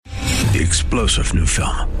The explosive new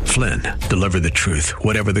film, Flynn, deliver the truth,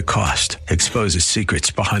 whatever the cost. Exposes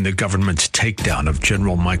secrets behind the government's takedown of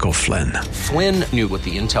General Michael Flynn. Flynn knew what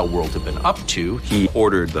the intel world had been up to. He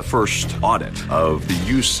ordered the first audit of the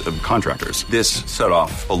use of contractors. This set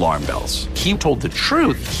off alarm bells. He told the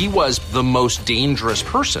truth. He was the most dangerous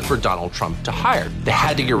person for Donald Trump to hire. They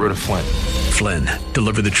had to get rid of Flynn. Flynn,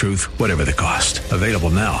 deliver the truth, whatever the cost. Available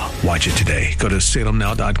now. Watch it today. Go to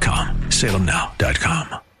salemnow.com.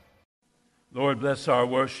 salemnow.com. Lord, bless our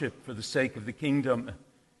worship for the sake of the kingdom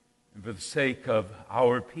and for the sake of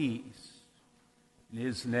our peace. In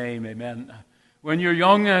His name, amen. When you're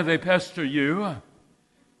young, they pester you.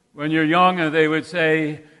 When you're young, they would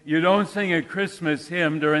say, you don't sing a Christmas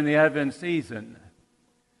hymn during the Advent season.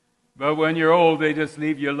 But when you're old, they just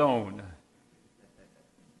leave you alone.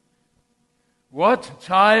 What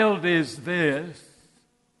child is this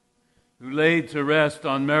who laid to rest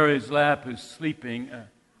on Mary's lap is sleeping,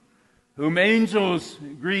 whom angels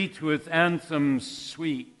greet with anthems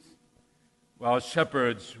sweet, while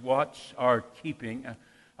shepherds watch are keeping?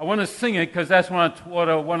 I want to sing it because that's what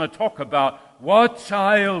I want to talk about. What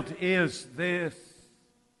child is this?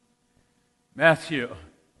 Matthew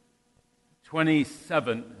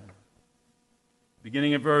 27,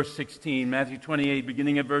 beginning of verse 16. Matthew 28,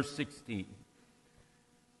 beginning of verse 16.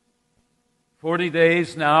 40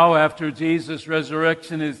 days now after Jesus'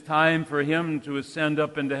 resurrection, it is time for Him to ascend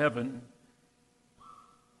up into heaven.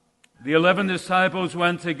 The 11 disciples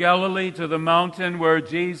went to Galilee, to the mountain where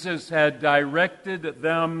Jesus had directed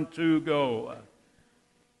them to go.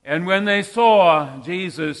 And when they saw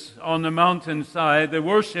Jesus on the mountainside, they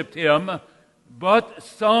worshipped Him, but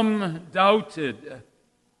some doubted.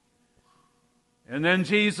 And then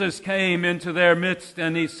Jesus came into their midst,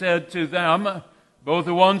 and He said to them, both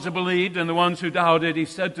the ones who believed and the ones who doubted, He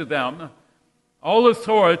said to them, all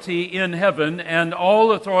authority in heaven and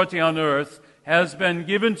all authority on earth has been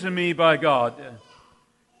given to me by God.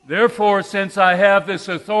 Therefore, since I have this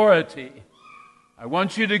authority, I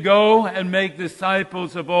want you to go and make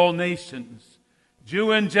disciples of all nations,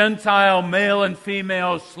 Jew and Gentile, male and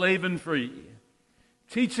female, slave and free,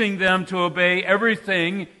 teaching them to obey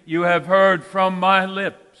everything you have heard from my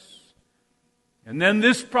lips. And then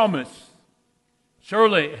this promise,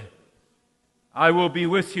 surely I will be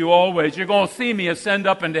with you always. You're going to see me ascend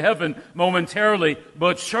up into heaven momentarily,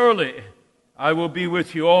 but surely I will be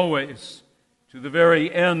with you always to the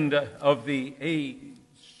very end of the age.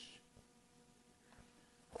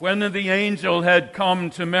 When the angel had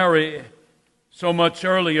come to Mary so much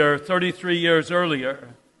earlier, 33 years earlier,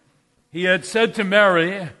 he had said to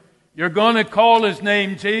Mary, you're going to call his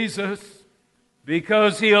name Jesus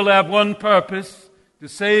because he'll have one purpose, to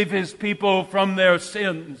save his people from their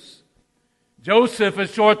sins. Joseph, a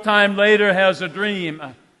short time later, has a dream,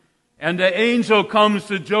 and the angel comes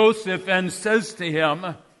to Joseph and says to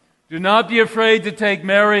him, do not be afraid to take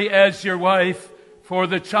Mary as your wife, for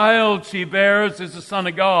the child she bears is the Son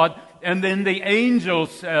of God. And then the angel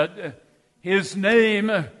said, his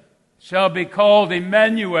name shall be called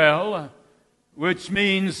Emmanuel, which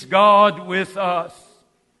means God with us.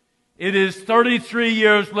 It is 33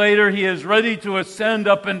 years later, he is ready to ascend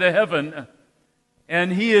up into heaven,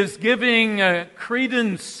 and he is giving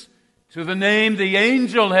credence to the name the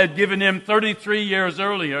angel had given him 33 years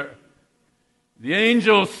earlier. The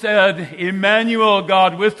angel said, Emmanuel,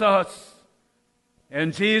 God with us.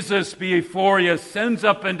 And Jesus, before he ascends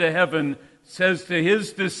up into heaven, says to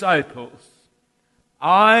his disciples,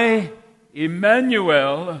 I,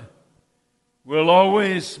 Emmanuel, will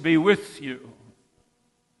always be with you.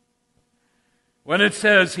 When it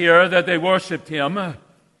says here that they worshipped him,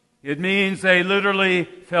 it means they literally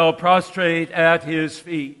fell prostrate at his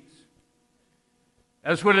feet.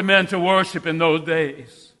 That's what it meant to worship in those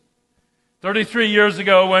days. 33 years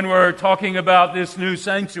ago, when we're talking about this new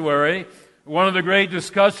sanctuary, one of the great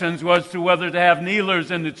discussions was to whether to have kneelers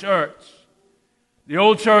in the church. The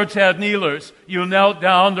old church had kneelers. You knelt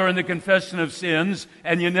down during the confession of sins,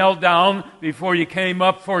 and you knelt down before you came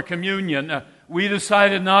up for communion. We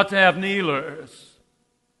decided not to have kneelers.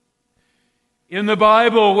 In the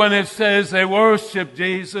Bible, when it says they worshiped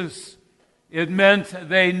Jesus, it meant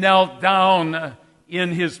they knelt down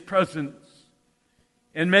in his presence.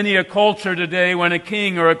 In many a culture today, when a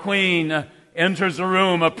king or a queen enters a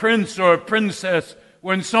room, a prince or a princess,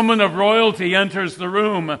 when someone of royalty enters the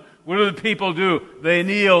room, what do the people do? They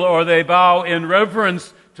kneel or they bow in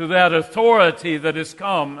reverence to that authority that has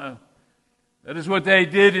come. That is what they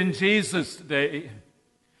did in Jesus' day.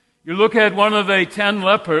 You look at one of the 10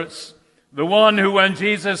 lepers, the one who, when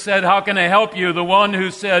Jesus said, how can I help you? The one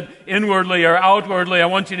who said inwardly or outwardly, I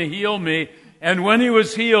want you to heal me. And when he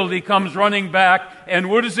was healed, he comes running back. And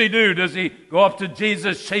what does he do? Does he go up to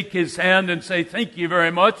Jesus, shake his hand, and say, "Thank you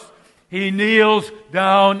very much"? He kneels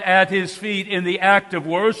down at his feet in the act of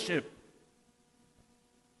worship.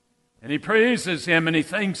 And he praises him and he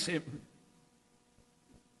thanks him.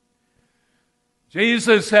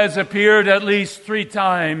 Jesus has appeared at least 3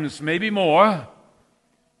 times, maybe more.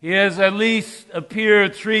 He has at least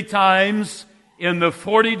appeared 3 times in the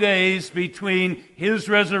 40 days between his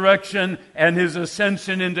resurrection and his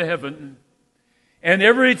ascension into heaven. And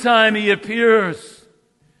every time he appears,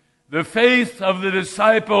 the faith of the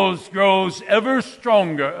disciples grows ever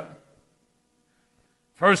stronger.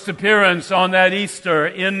 First appearance on that Easter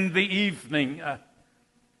in the evening.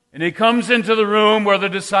 And he comes into the room where the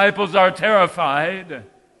disciples are terrified.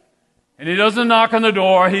 And he doesn't knock on the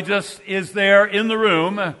door. He just is there in the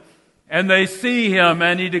room. And they see him,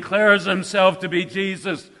 and he declares himself to be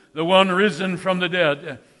Jesus, the one risen from the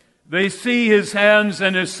dead. They see his hands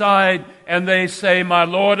and his side, and they say, "My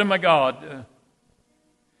Lord and my God."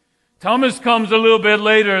 Thomas comes a little bit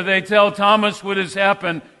later. They tell Thomas what has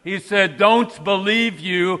happened. He said, "Don't believe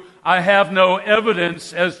you. I have no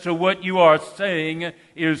evidence as to what you are saying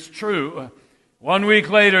is true." 1 week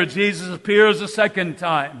later, Jesus appears a second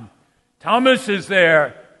time. Thomas is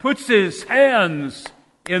there, puts his hands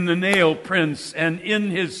in the nail prints and in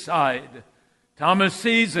his side. Thomas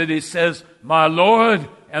sees it. He says, "My Lord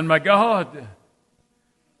and my God."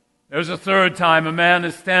 There's a third time. A man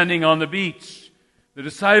is standing on the beach. The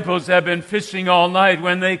disciples have been fishing all night.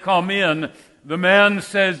 When they come in, the man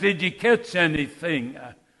says, "Did you catch anything?"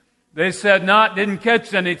 They said, didn't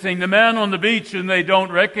catch anything. The man on the beach, whom they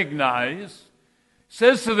don't recognize,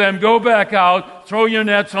 says to them, "Go back out, throw your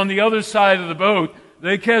nets on the other side of the boat."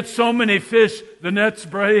 They catch so many fish, the nets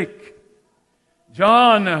break.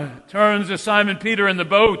 John turns to Simon Peter in the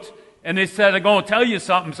boat, and he said, "I'm going to tell you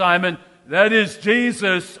something, Simon. That is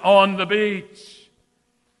Jesus on the beach."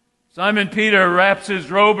 Simon Peter wraps his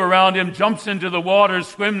robe around him, jumps into the water,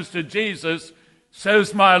 swims to Jesus,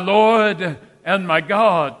 says, "My Lord and my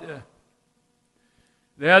God."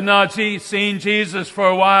 They had not seen Jesus for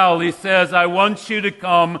a while. He says, "I want you to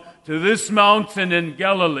come to this mountain in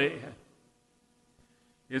Galilee."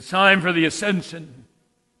 It's time for the ascension.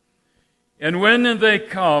 And when they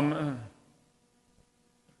come,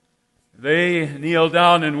 they kneel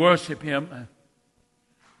down and worship him.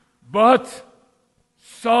 But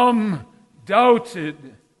some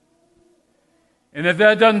doubted. And if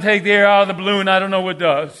that doesn't take the air out of the balloon, I don't know what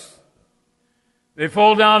does. They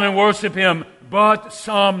fall down and worship him, but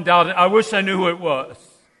some doubted. I wish I knew who it was.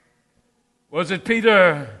 Was it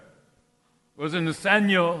Peter? Was it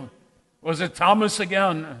Nathaniel? Was it Thomas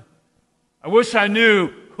again? I wish I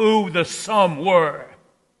knew who the some were.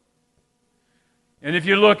 And if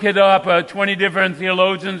you look it up, 20 different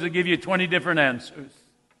theologians will give you 20 different answers.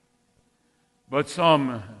 But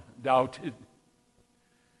some doubted.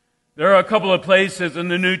 There are a couple of places in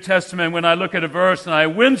the New Testament when I look at a verse and I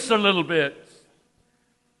wince a little bit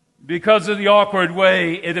because of the awkward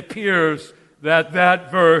way it appears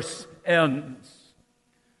that verse ends.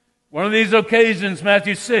 One of these occasions,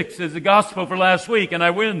 Matthew 6, is the gospel for last week, and I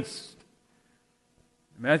winced.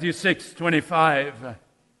 Matthew 6:25.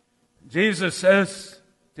 Jesus says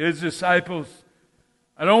to his disciples,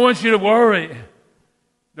 "I don't want you to worry.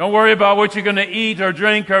 Don't worry about what you're going to eat or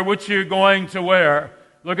drink or what you're going to wear.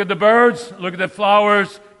 Look at the birds, look at the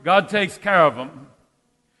flowers. God takes care of them."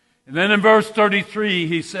 And then in verse 33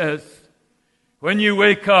 he says, "When you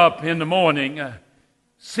wake up in the morning,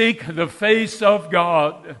 seek the face of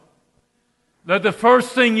God." Let the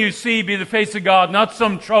first thing you see be the face of God, not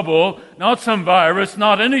some trouble, not some virus,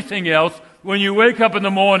 not anything else. When you wake up in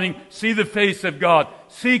the morning, see the face of God.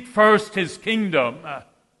 Seek first his kingdom.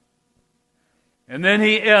 And then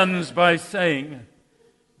he ends by saying,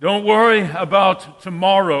 don't worry about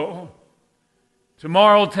tomorrow.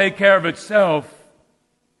 Tomorrow will take care of itself.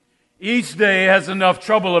 Each day has enough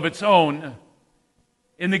trouble of its own.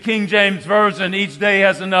 In the King James Version, each day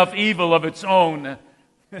has enough evil of its own.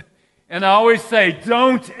 And I always say,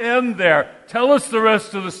 don't end there. Tell us the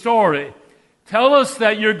rest of the story. Tell us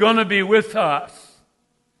that you're going to be with us.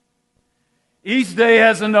 Each day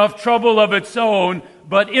has enough trouble of its own,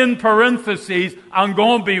 but in parentheses, I'm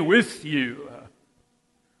going to be with you.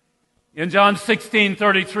 In John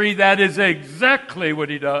 16:33, that is exactly what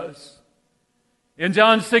he does. In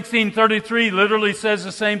John 16:33, literally says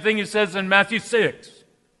the same thing he says in Matthew 6.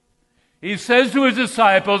 He says to his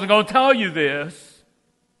disciples, I'm going to tell you this.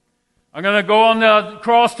 I'm going to go on the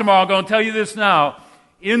cross tomorrow. I'm going to tell you this now.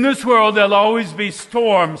 In this world, there'll always be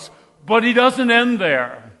storms, but he doesn't end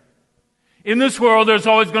there. In this world, there's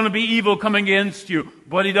always going to be evil coming against you,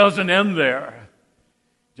 but he doesn't end there.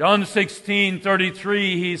 John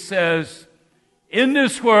 16:33, he says, in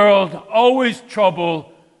this world, always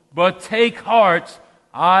trouble, but take heart,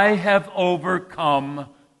 I have overcome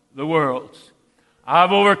the world.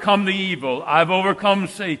 I've overcome the evil. I've overcome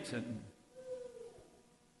Satan.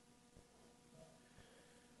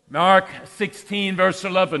 Mark 16, verse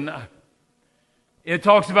 11. It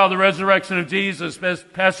talks about the resurrection of Jesus.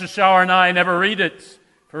 Pastor Schauer and I never read it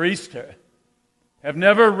for Easter. Have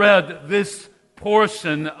never read this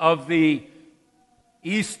portion of the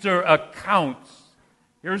Easter accounts.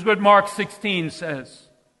 Here's what Mark 16 says.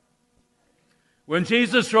 When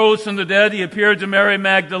Jesus rose from the dead, he appeared to Mary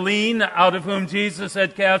Magdalene, out of whom Jesus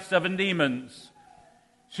had cast 7 demons.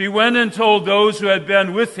 She went and told those who had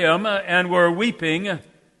been with him and were weeping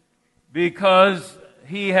because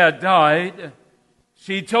he had died.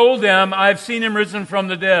 She told them, I've seen him risen from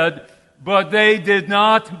the dead, but they did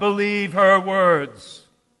not believe her words.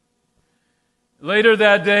 Later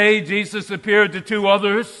that day, Jesus appeared to 2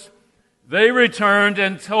 others. They returned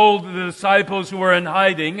and told the disciples who were in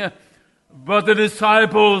hiding, but the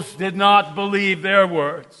disciples did not believe their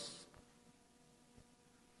words.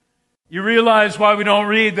 You realize why we don't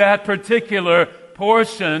read that particular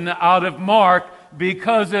portion out of Mark,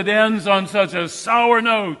 because it ends on such a sour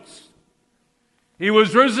note. He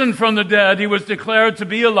was risen from the dead. He was declared to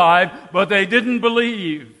be alive, but they didn't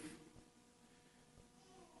believe.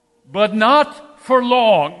 But not for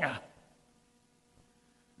long.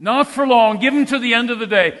 Not for long. Give him to the end of the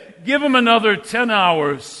day. Give him another 10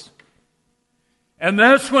 hours. And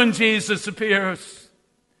that's when Jesus appears.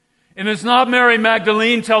 And it's not Mary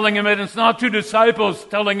Magdalene telling him it. It's not 2 disciples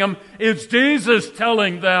telling him. It's Jesus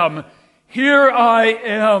telling them, here I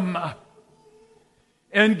am.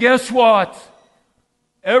 And guess what?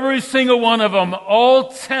 Every single one of them, all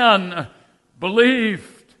 10,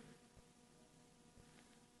 believed.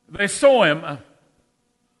 They saw him.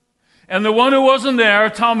 And the one who wasn't there,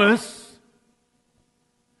 Thomas,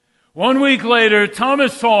 1 week later,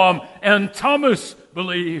 Thomas saw him, and Thomas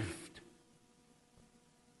believed.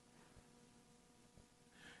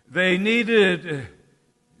 They needed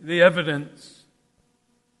the evidence.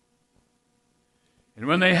 And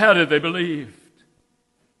when they had it, they believed.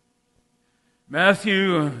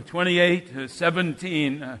 Matthew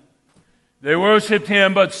 28:17. They worshipped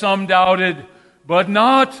him, but some doubted, but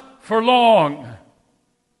not for long.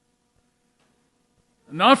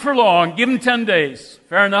 Not for long. Give him 10 days.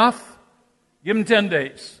 Fair enough? Give him 10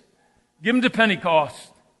 days. Give him to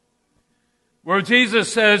Pentecost, where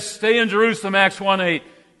Jesus says, stay in Jerusalem, Acts 1:8.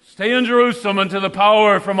 Stay in Jerusalem until the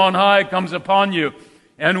power from on high comes upon you.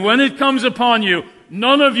 And when it comes upon you,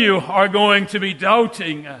 none of you are going to be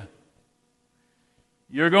doubting.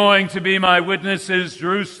 You're going to be my witnesses,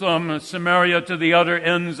 Jerusalem, Samaria, to the utter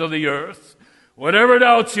ends of the earth. Whatever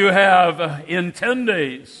doubts you have, in 10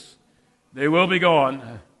 days, they will be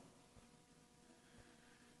gone.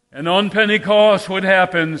 And on Pentecost, what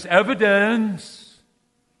happens? Evidence.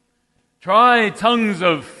 Try tongues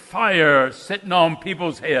of fire sitting on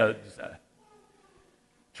people's heads.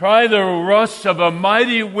 Try the rush of a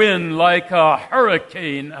mighty wind like a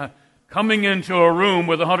hurricane coming into a room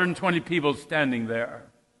with 120 people standing there.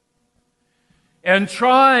 And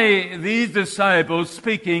try these disciples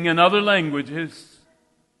speaking in other languages.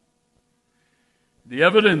 The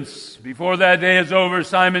evidence, before that day is over,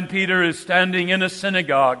 Simon Peter is standing in a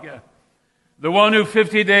synagogue. The one who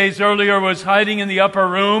 50 days earlier was hiding in the upper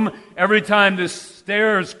room, every time the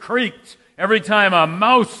stairs creaked, every time a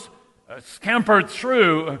mouse scampered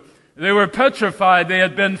through, they were petrified. They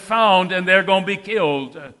had been found and they're going to be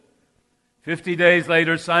killed. 50 days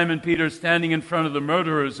later, Simon Peter standing in front of the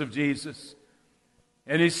murderers of Jesus.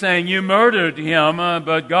 And he's saying, you murdered him,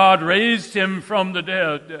 but God raised him from the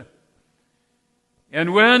dead.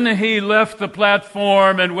 And when he left the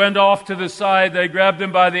platform and went off to the side, they grabbed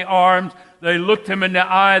him by the arms, they looked him in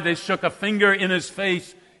the eye, they shook a finger in his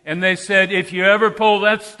face, and they said, if you ever pull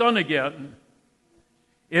that stunt again,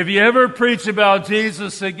 if you ever preach about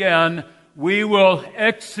Jesus again, we will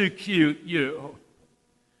execute you.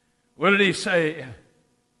 What did he say?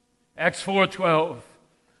 Acts 4:12.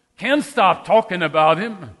 Can't stop talking about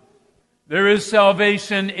him. There is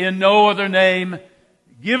salvation in no other name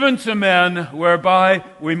given to men whereby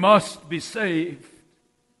we must be saved.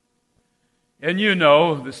 And you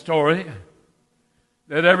know the story,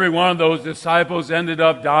 that every one of those disciples ended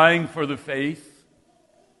up dying for the faith.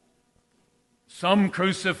 Some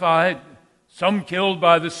crucified, some killed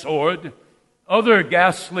by the sword, other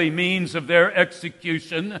ghastly means of their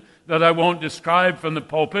execution that I won't describe from the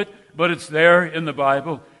pulpit, but it's there in the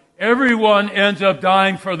Bible. Everyone ends up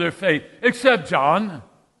dying for their faith, except John,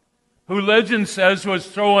 who legend says was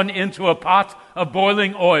thrown into a pot of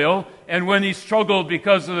boiling oil, and when he struggled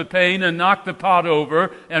because of the pain and knocked the pot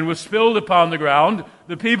over and was spilled upon the ground,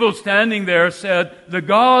 the people standing there said, "The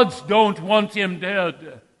gods don't want him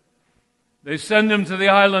dead." They send him to the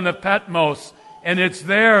island of Patmos, and it's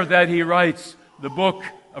there that he writes the book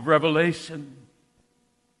of Revelation.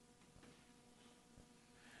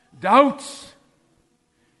 Doubts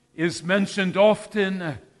is mentioned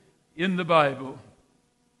often in the Bible.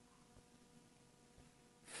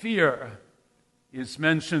 Fear is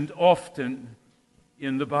mentioned often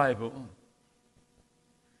in the Bible.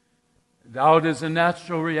 Doubt is a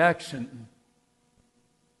natural reaction.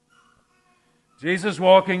 Jesus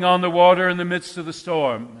walking on the water in the midst of the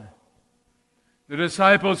storm. The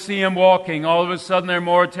disciples see him walking. All of a sudden they're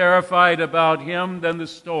more terrified about him than the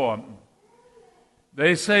storm.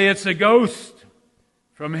 They say it's a ghost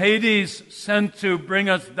from Hades sent to bring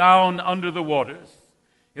us down under the waters.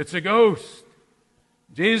 It's a ghost.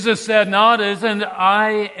 Jesus said, "No, it isn't.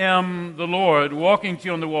 I am the Lord walking to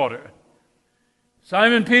you on the water."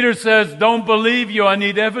 Simon Peter says, "Don't believe you. I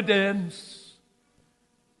need evidence.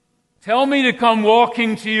 Tell me to come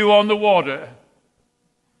walking to you on the water."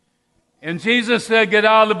 And Jesus said, "Get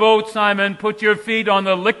out of the boat, Simon. Put your feet on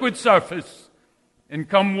the liquid surface and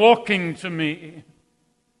come walking to me."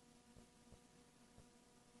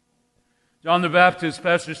 John the Baptist,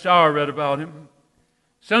 Pastor Schauer read about him.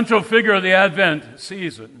 Central figure of the Advent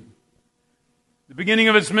season. The beginning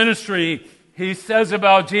of his ministry, he says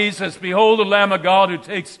about Jesus, "Behold the Lamb of God who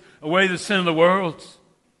takes away the sin of the world."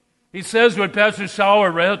 He says what Pastor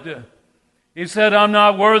Schauer read. He said, "I'm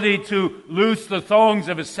not worthy to loose the thongs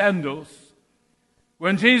of his sandals."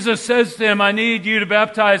 When Jesus says to him, "I need you to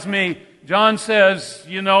baptize me," John says,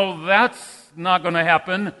 that's not going to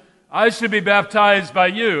happen. I should be baptized by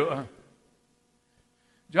you.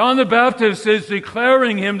 John the Baptist is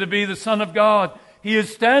declaring him to be the Son of God. He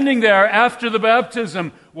is standing there after the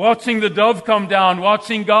baptism, watching the dove come down,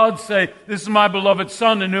 watching God say, "This is my beloved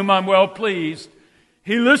Son in whom I'm well pleased."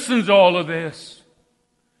 He listens to all of this.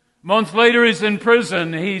 Months later, he's in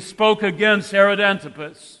prison. He spoke against Herod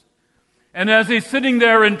Antipas. And as he's sitting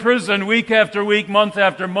there in prison week after week, month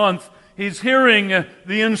after month, he's hearing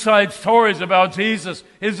the inside stories about Jesus.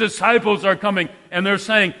 His disciples are coming, and they're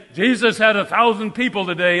saying, "Jesus had 1,000 people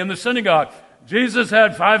today in the synagogue. Jesus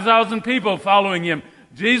had 5,000 people following him.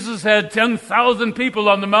 Jesus had 10,000 people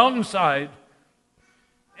on the mountainside."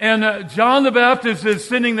 And John the Baptist is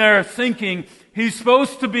sitting there thinking he's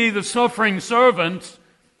supposed to be the suffering servant,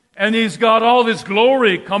 and he's got all this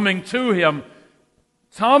glory coming to him.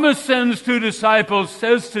 Thomas sends two disciples,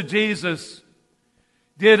 says to Jesus,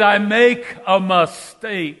 "Did I make a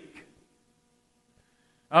mistake?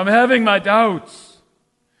 I'm having my doubts.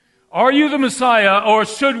 Are you the Messiah, or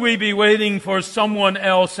should we be waiting for someone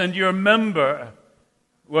else?" And you remember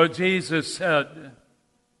what Jesus said.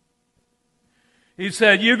 He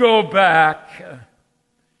said, "You go back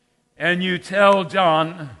and you tell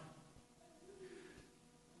John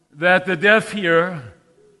that the deaf hear,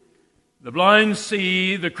 the blind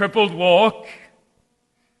see, the crippled walk,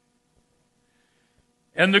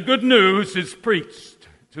 and the good news is preached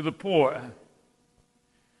to the poor.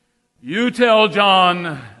 You tell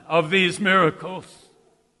John of these miracles,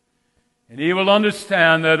 and he will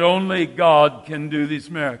understand that only God can do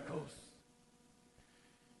these miracles.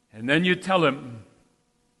 And then you tell him,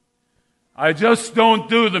 I just don't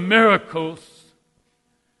do the miracles.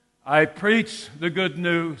 I preach the good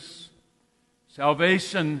news,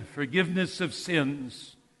 salvation, forgiveness of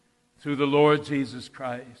sins through the Lord Jesus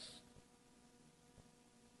Christ."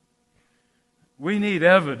 We need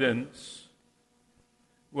evidence.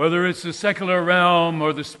 Whether it's the secular realm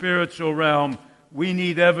or the spiritual realm, we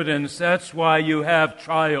need evidence. That's why you have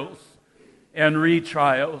trials and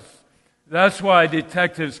retrials. That's why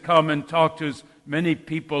detectives come and talk to as many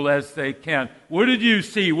people as they can. What did you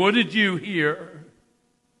see? What did you hear?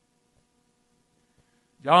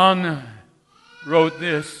 John wrote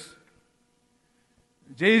this.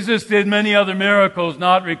 Jesus did many other miracles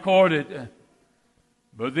not recorded,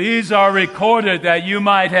 but these are recorded that you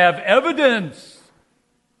might have evidence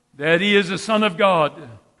that he is the Son of God,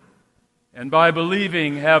 and by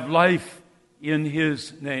believing have life in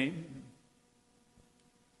his name.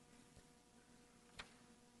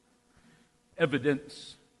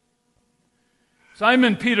 Evidence.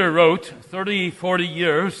 Simon Peter wrote 30, 40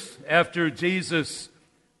 years after Jesus'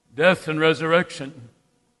 death and resurrection.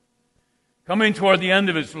 Coming toward the end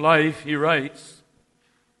of his life, he writes,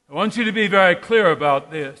 I want you to be very clear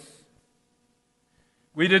about this.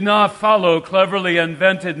 We did not follow cleverly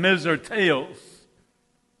invented myths or tales.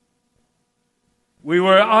 We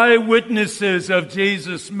were eyewitnesses of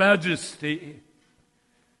Jesus' majesty.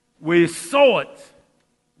 We saw it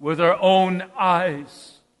with our own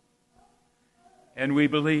eyes, and we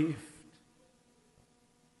believed.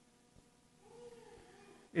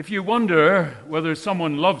 If you wonder whether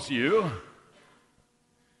someone loves you,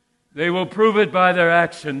 they will prove it by their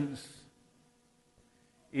actions,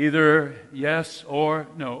 either yes or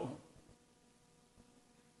no.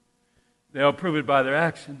 They'll prove it by their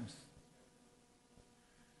actions.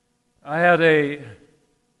 I had a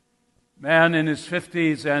man in his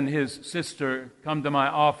 50s and his sister come to my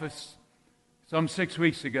office some 6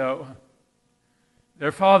 weeks ago.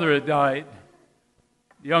 Their father had died.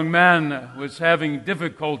 The young man was having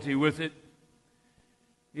difficulty with it.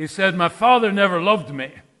 He said, "My father never loved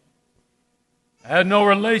me. I had no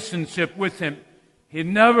relationship with him. He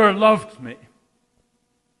never loved me."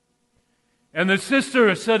 And the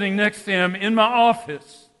sister sitting next to him in my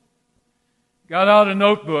office got out a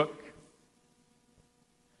notebook,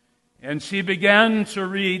 and she began to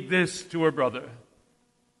read this to her brother.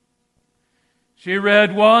 She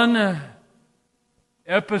read one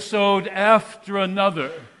episode after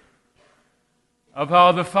another of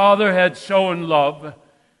how the father had shown love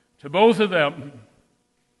to both of them.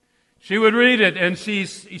 She would read it and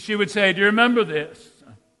she would say, "Do you remember this?"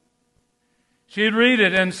 She'd read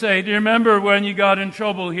it and say, "Do you remember when you got in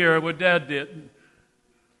trouble here, what Dad did? Do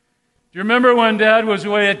you remember when Dad was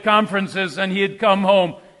away at conferences and he'd come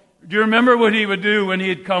home? Do you remember what he would do when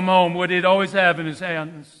he'd come home, what he'd always have in his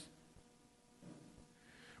hands?"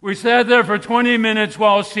 We sat there for 20 minutes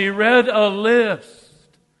while she read a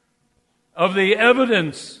list of the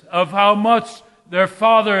evidence of how much their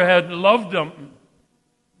father had loved them.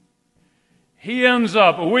 He ends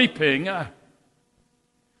up weeping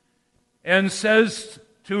and says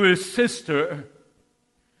to his sister,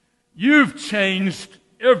 "You've changed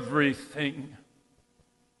everything.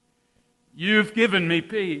 You've given me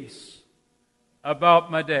peace about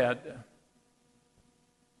my dad."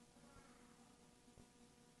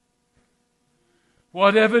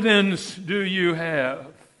 What evidence do you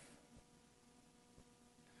have?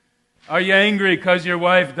 Are you angry because your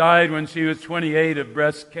wife died when she was 28 of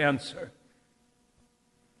breast cancer?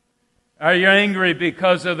 Are you angry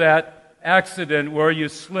because of that accident where you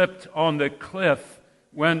slipped on the cliff,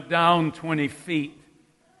 went down 20 feet?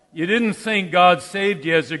 You didn't think God saved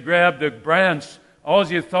you as you grabbed a branch. All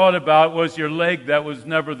you thought about was your leg that was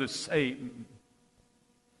never the same.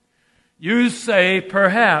 You say,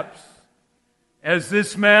 perhaps, as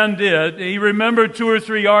this man did, he remembered 2 or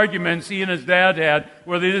 3 arguments he and his dad had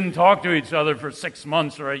where they didn't talk to each other for 6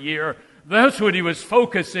 months or a year. That's what he was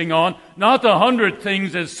focusing on, not the 100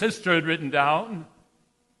 things his sister had written down.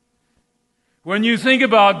 When you think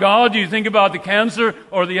about God, you think about the cancer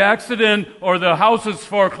or the accident or the house is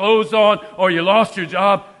foreclosed on or you lost your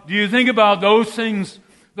job. Do you think about those things?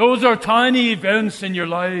 Those are tiny events in your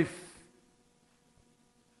life.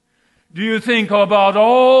 Do you think about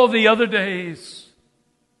all the other days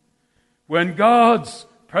when God's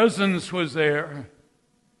presence was there?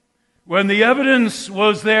 When the evidence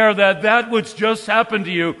was there that that which just happened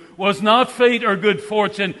to you was not fate or good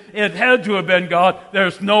fortune, it had to have been God.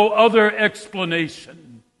 There's no other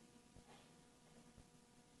explanation.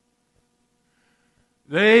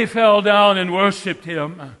 They fell down and worshiped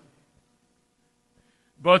Him,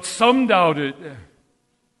 but some doubted,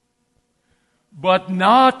 but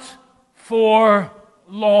not for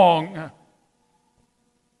long.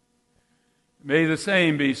 May the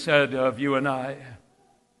same be said of you and I.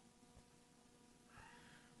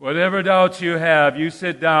 Whatever doubts you have, you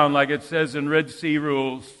sit down, like it says in Red Sea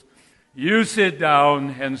Rules. You sit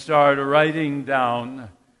down and start writing down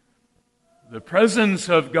the presence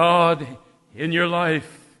of God in your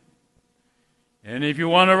life. And if you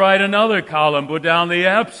want to write another column, put down the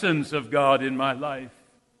absence of God in my life.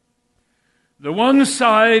 The one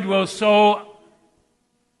side will so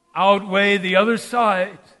outweigh the other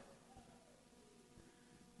side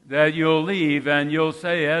that you'll leave and you'll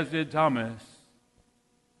say, as did Thomas,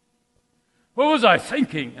 "What was I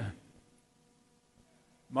thinking?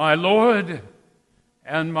 My Lord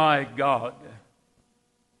and my God."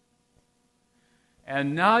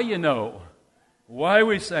 And now you know why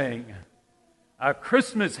we sang a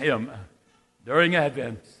Christmas hymn during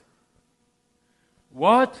Advent.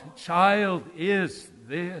 What child is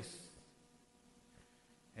this?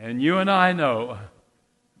 And you and I know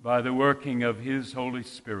by the working of His Holy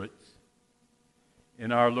Spirit.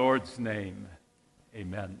 In our Lord's name,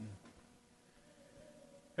 amen.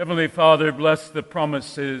 Heavenly Father, bless the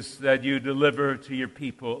promises that you deliver to your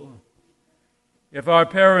people. If our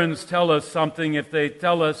parents tell us something, if they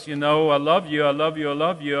tell us, I love you, I love you, I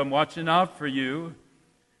love you, I'm watching out for you,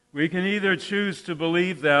 we can either choose to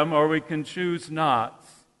believe them or we can choose not.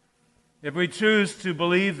 If we choose to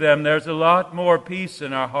believe them, there's a lot more peace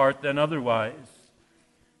in our heart than otherwise.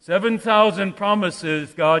 7,000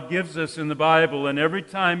 promises God gives us in the Bible, and every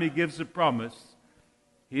time He gives a promise,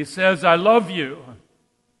 He says, I love you.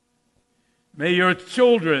 May your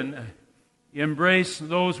children embrace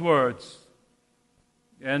those words.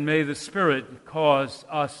 And may the Spirit cause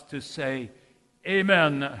us to say,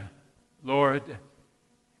 Amen, Lord,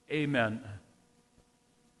 Amen.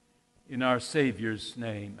 In our Savior's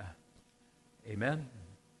name, amen.